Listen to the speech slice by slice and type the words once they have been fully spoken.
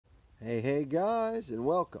Hey guys, and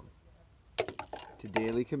welcome to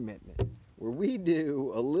Daily Commitment, where we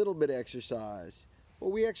do a little bit of exercise, but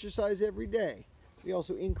we exercise every day. We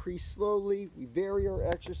also increase slowly, we vary our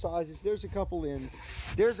exercises. There's a couple ins,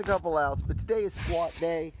 there's a couple outs, but today is squat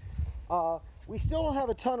day. We still don't have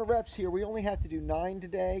a ton of reps here. We only have to do 9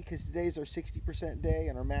 today because today's our 60% day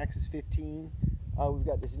and our max is 15. We've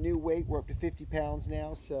got this new weight, we're up to 50 pounds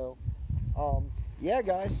now, so yeah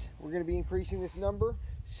guys, we're going to be increasing this number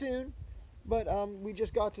soon, but we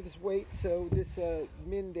just got to this weight, so this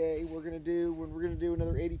min day when we're going to do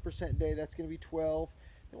another 80% day, that's going to be 12.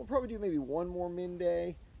 And we'll probably do maybe one more min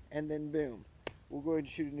day, and then boom, we'll go ahead and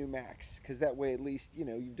shoot a new max, because that way at least, you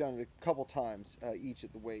know, you've done it a couple times each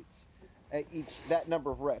at the weights, at that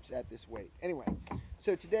number of reps at this weight. Anyway,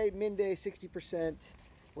 so today, min day, 60%.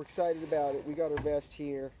 We're excited about it. We got our vest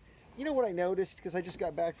here. You know what I noticed, because I just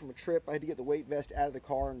got back from a trip, I had to get the weight vest out of the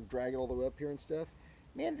car and drag it all the way up here and stuff.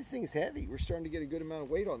 Man, this thing is heavy. We're starting to get a good amount of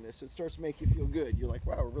weight on this, so it starts to make you feel good. You're like,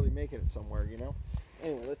 wow, we're really making it somewhere, you know?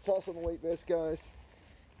 Anyway, let's toss on the weight vest, guys.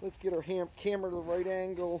 Let's get our camera to the right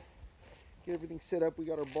angle, get everything set up. We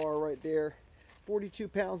got our bar right there. 42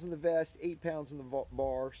 pounds in the vest, 8 pounds in the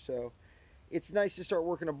bar, so it's nice to start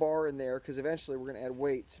working a bar in there, because eventually we're going to add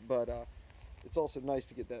weights, but it's also nice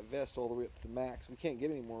to get that vest all the way up to the max. We can't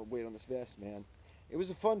get any more weight on this vest, man. It was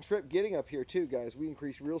a fun trip getting up here too, guys. We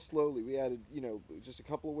increased real slowly. We added, you know, just a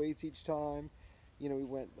couple of weights each time. You know, we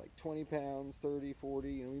went like 20 pounds, 30,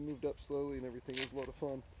 40, you know, we moved up slowly and everything. It was a lot of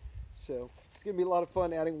fun. So it's going to be a lot of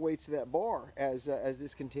fun adding weights to that bar as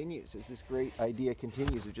this continues, as this great idea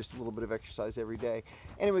continues of just a little bit of exercise every day.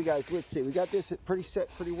 Anyway, guys, let's see. We got this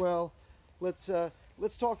set pretty well. Let's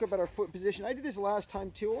talk about our foot position. I did this last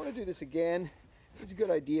time too. I want to do this again. It's a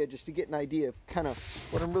good idea just to get an idea of kind of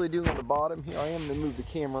what I'm really doing on the bottom. Here I am going to move the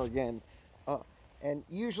camera again. And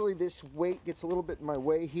usually this weight gets a little bit in my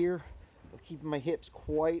way here. I'm keeping my hips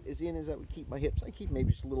quite as in as I would keep my hips. I keep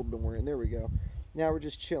maybe just a little bit more in. There we go. Now we're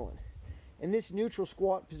just chilling. And this neutral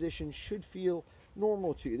squat position should feel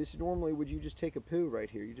normal to you. This is normally would you just take a poo right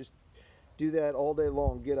here. You just do that all day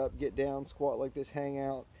long. Get up, get down, squat like this, hang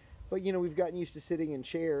out. But, you know, we've gotten used to sitting in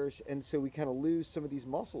chairs, and so we kind of lose some of these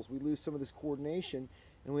muscles. We lose some of this coordination,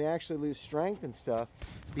 and we actually lose strength and stuff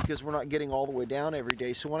because we're not getting all the way down every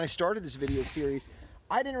day. So when I started this video series,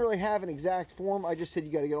 I didn't really have an exact form. I just said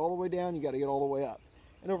you got to get all the way down, you got to get all the way up.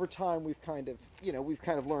 And over time, we've kind of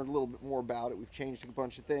learned a little bit more about it. We've changed a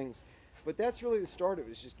bunch of things. But that's really the start of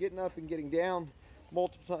it. It's just getting up and getting down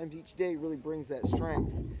multiple times each day really brings that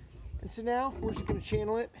strength. And so now we're just going to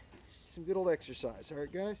channel it. Some good old exercise. All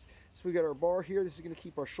right, guys. So we got our bar here. This is going to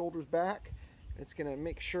keep our shoulders back. It's going to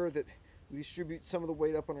make sure that we distribute some of the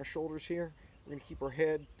weight up on our shoulders here. We're going to keep our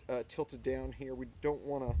head tilted down here. We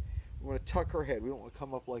want to tuck our head. We don't want to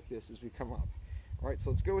come up like this as we come up. All right, so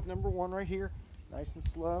let's go with number 1 right here. Nice and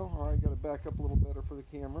slow. All right, got to back up a little better for the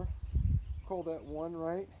camera. Call that 1,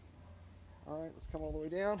 right? All right, let's come all the way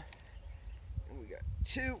down. And we got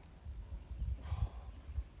 2.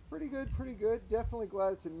 Pretty good, pretty good. Definitely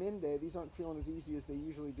glad it's a min day. These aren't feeling as easy as they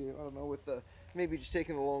usually do. I don't know, with maybe just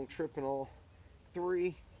taking a long trip and all.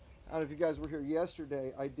 3. I don't know if you guys were here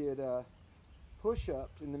yesterday. I did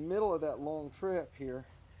push-ups in the middle of that long trip here.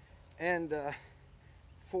 And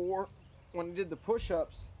 4, when I did the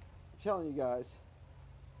push-ups, I'm telling you guys,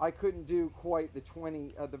 I couldn't do quite the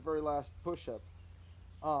 20, the very last push-up.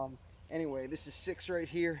 Anyway, this is 6 right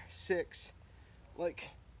here. 6. Like,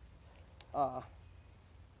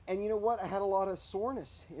 and you know what? I had a lot of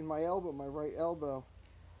soreness in my elbow, my right elbow.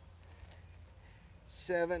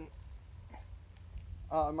 7.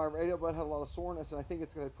 My right elbow had a lot of soreness, and I think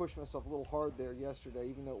it's because I pushed myself a little hard there yesterday,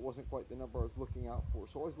 even though it wasn't quite the number I was looking out for.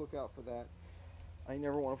 So always look out for that. I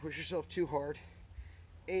never want to push yourself too hard.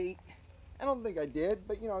 8. I don't think I did,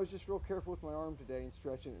 but you know, I was just real careful with my arm today and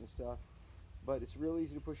stretching it and stuff. But it's real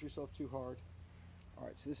easy to push yourself too hard. All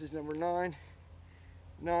right, so this is number 9.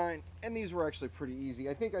 9, and these were actually pretty easy.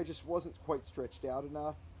 I think I just wasn't quite stretched out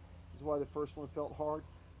enough. That's why the first one felt hard.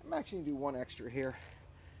 I'm actually going to do 1 extra here.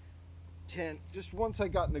 10. Just once I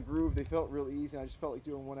got in the groove, they felt really easy, and I just felt like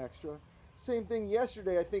doing 1 extra. Same thing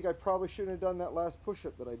yesterday. I think I probably shouldn't have done that last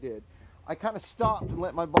push-up that I did. I kind of stopped and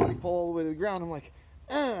let my body fall all the way to the ground. I'm like,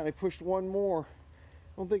 and I pushed 1 more.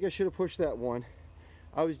 I don't think I should have pushed that one.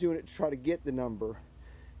 I was doing it to try to get the number.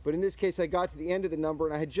 But in this case, I got to the end of the number,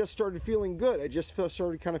 and I had just started feeling good. I just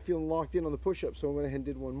started kind of feeling locked in on the push-up, so I went ahead and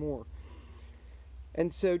did 1 more.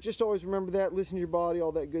 And so just always remember that, listen to your body,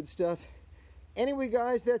 all that good stuff. Anyway,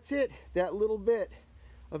 guys, that's it. That little bit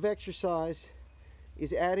of exercise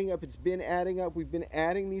is adding up. It's been adding up. We've been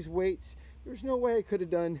adding these weights. There's no way I could have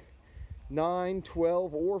done 9,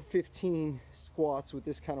 12, or 15 squats with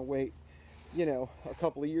this kind of weight, you know, a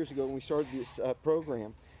couple of years ago when we started this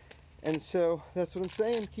program. And so that's what I'm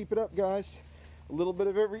saying. Keep it up, guys. A little bit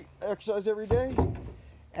of every exercise every day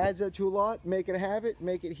adds up to a lot. Make it a habit.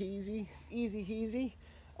 Make it easy.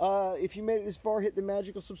 If you made it this far, hit the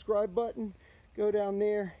magical subscribe button. Go down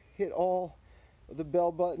there, hit all of the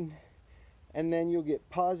bell button, and then you'll get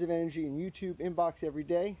positive energy in YouTube inbox every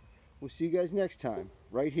day. We'll see you guys next time,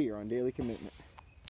 right here on Daily Commitment.